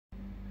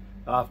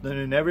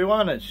Afternoon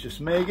everyone, it's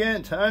just me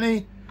again,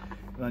 Tony,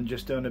 and I'm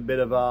just doing a bit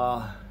of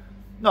a,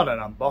 not an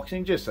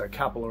unboxing, just a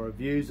couple of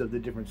reviews of the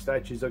different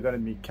statues I've got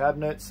in my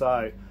cabinet.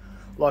 So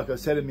like I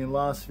said in my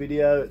last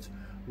video, it's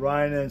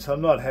raining, so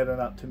I'm not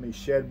heading up to my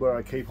shed where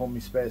I keep all my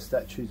spare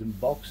statues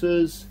and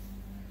boxes.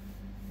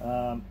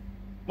 When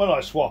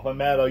I swap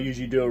them out, I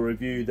usually do a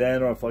review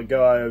then, or if I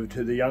go over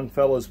to the young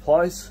fella's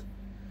place,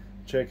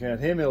 check out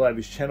him, he'll have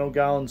his channel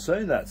going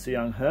soon. That's the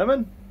young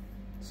Herman.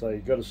 So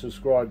you've got to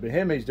subscribe to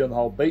him. He's doing the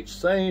whole beach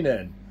scene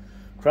and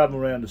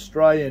traveling around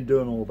Australia and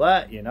doing all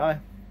that, you know.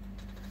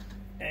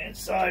 And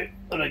so I'm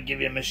going to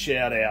give him a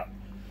shout out.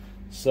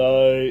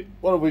 So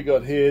what have we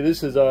got here?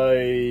 This is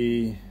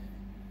a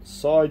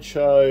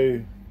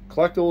Sideshow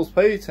Collectibles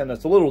piece, and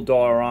it's a little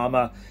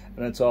diorama,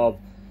 and it's of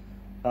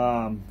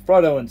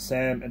Frodo and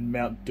Sam and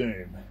Mount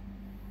Doom.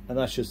 And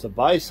that's just the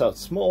base, so it's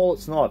small.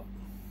 It's not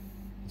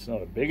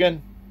a big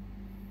one.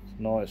 It's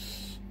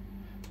nice.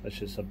 That's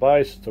just a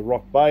base. It's a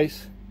rock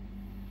base.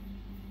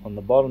 On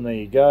the bottom, there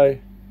you go.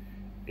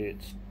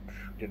 It's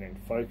getting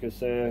focus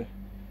there.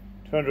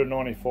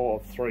 294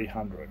 of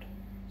 300.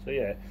 So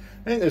yeah,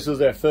 I think this is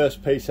their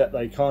first piece that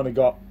they kind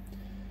of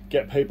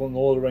get people in the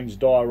Lord of the Rings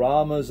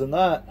dioramas and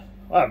that.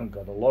 I haven't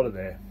got a lot of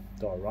their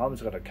dioramas.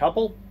 I've got a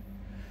couple.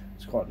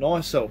 It's quite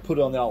nice. So I'll put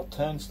it on the old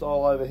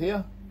turnstile over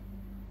here.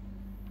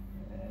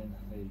 And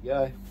there you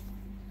go.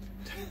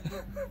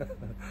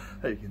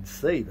 You can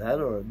see that,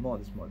 or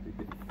this might be a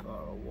bit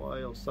far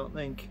away or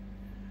something.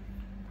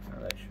 No,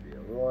 that should be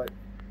alright.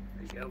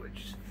 There you go. We'll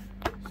just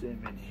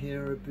zoom in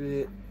here a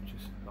bit.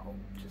 Just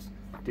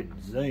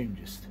didn't zoom,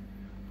 just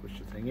push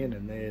the thing in,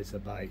 and there's the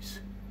base.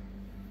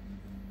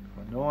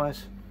 Quite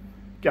nice.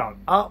 Going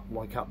up,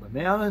 like up the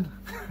mountain.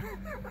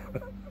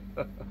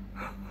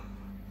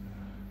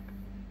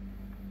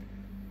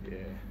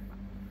 Yeah.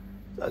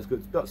 So it's good.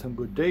 It's got some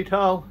good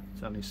detail.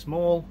 It's only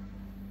small.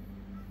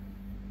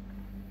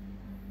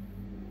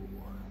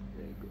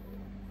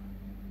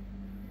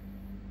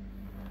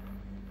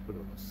 Put it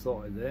on the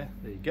side there.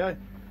 There you go.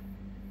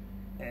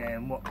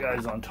 And what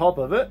goes on top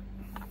of it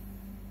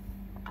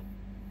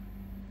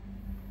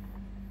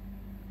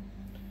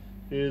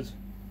is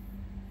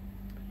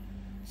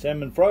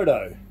Sam and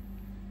Frodo,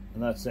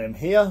 and that's them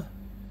here.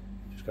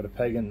 Just got a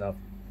peg in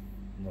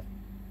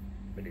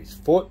with his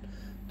foot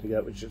to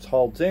get which it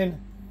holds in.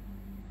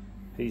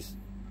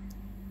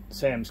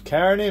 Sam's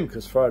carrying him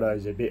because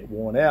Frodo's a bit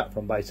worn out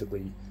from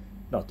basically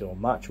not doing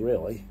much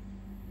really.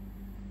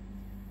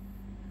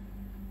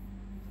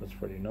 That's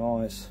pretty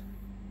nice.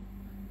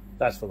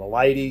 That's for the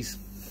ladies.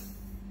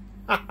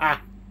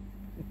 And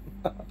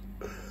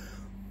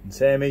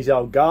Sammy's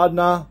old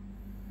gardener.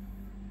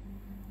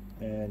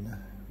 And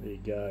there you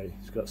go.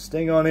 He's got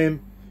Sting on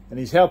him. And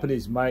he's helping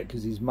his mate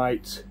because his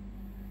mate's,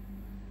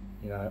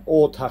 you know,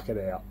 all tuck it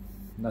out.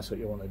 And that's what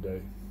you want to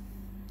do.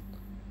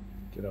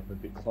 Get up a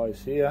bit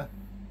close here.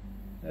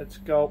 Head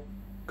sculpt.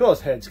 Of course,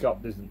 head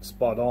sculpt isn't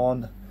spot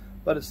on,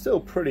 but it's still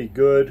pretty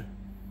good.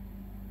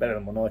 Better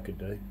than what I could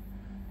do.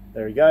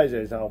 There he goes,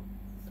 there's old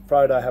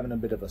Frodo having a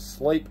bit of a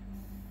sleep.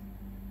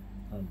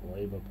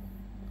 Unbelievable.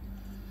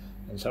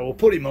 And so we'll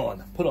put him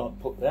on,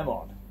 put them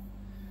on.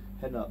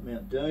 Heading up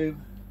Mount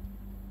Doom.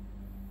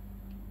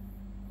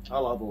 I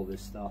love all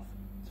this stuff.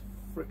 It's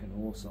freaking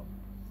awesome.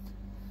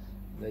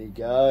 There you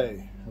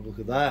go. Look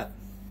at that.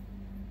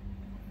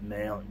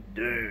 Mount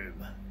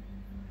Doom.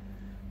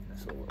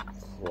 That's a little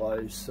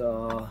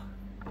closer.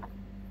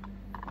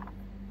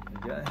 There you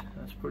go.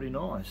 That's pretty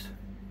nice.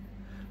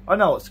 I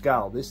know what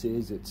scale this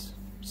is, it's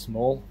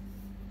small,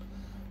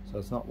 so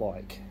it's not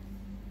like,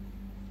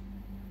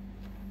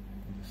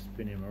 just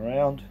spin him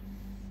around,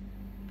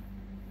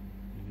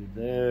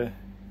 there.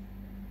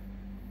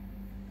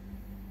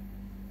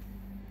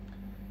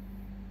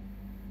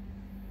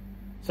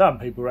 Some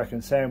people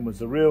reckon Sam was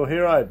the real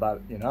hero,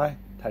 but you know, it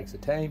takes a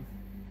team.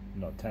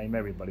 Not a team,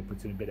 everybody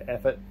puts in a bit of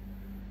effort.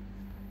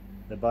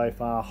 They're both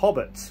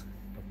hobbits,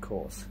 of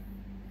course.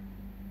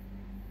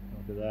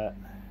 Look at that.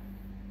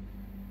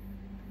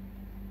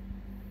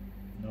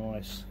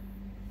 Nice.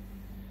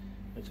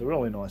 It's a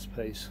really nice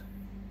piece.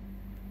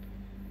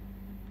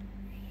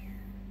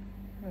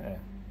 Yeah.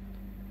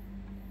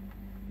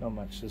 Not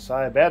much to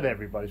say about it.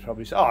 Everybody's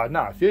probably saying, oh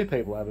no, a few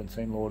people haven't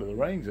seen Lord of the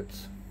Rings.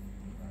 It's,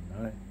 I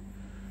don't know,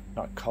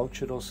 not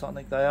cultured or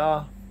something they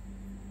are.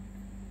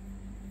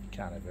 You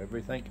can't have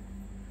everything.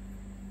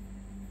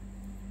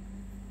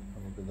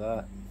 Look at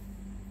that.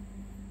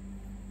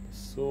 The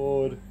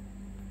sword.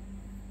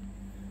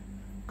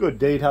 Good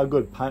detail,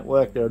 good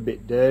paintwork. They're a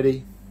bit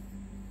dirty.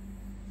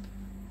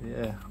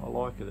 Yeah, I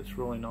like it. It's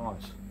really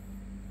nice.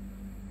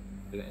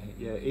 But,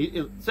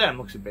 yeah, Sam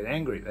looks a bit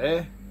angry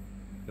there.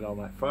 But old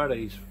mate Frodo,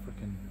 he's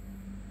freaking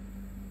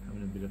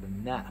having a bit of a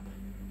nap.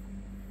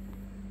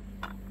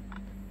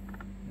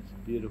 It's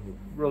beautiful,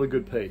 really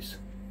good piece.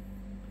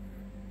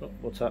 Oh,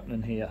 what's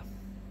happening here?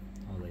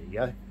 Oh, there you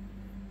go.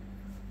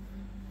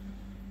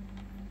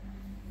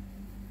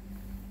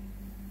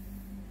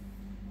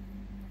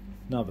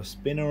 Another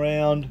spin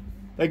around.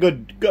 They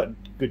got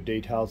good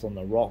details on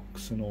the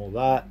rocks and all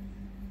that.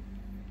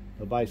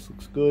 The base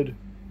looks good.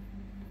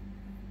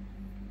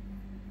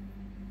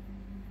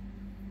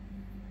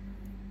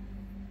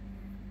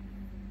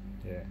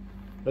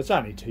 But it's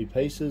only 2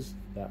 pieces,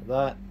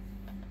 that.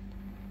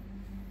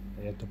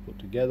 You have to put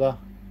together.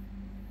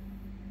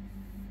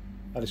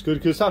 That is good,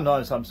 because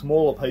sometimes some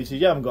smaller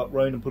pieces, you haven't got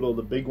room to put all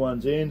the big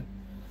ones in.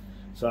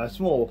 So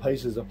smaller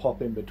pieces will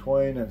pop in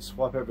between and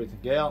swap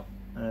everything out.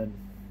 And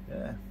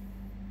yeah,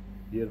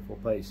 beautiful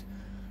piece.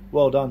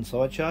 Well done,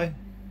 Sideshow.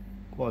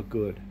 Quite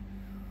good.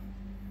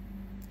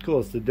 Of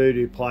course, the dude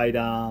who played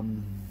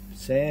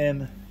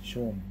Sam,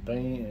 Sean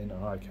Bean, and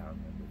I can't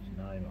remember his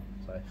name.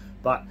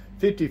 But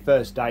 50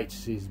 First Dates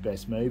is his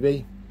best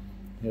movie.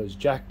 He was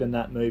jacked in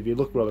that movie.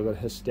 Looked really good,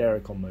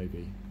 hysterical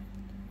movie.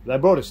 If they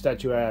brought a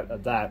statue out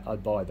of that,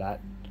 I'd buy that.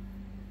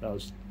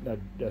 That's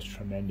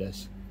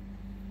tremendous.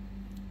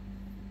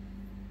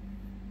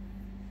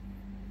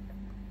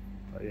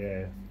 But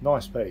yeah,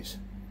 nice piece.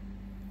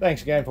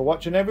 Thanks again for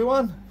watching,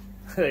 everyone.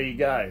 There you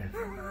go.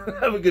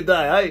 Have a good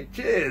day, hey?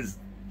 Cheers.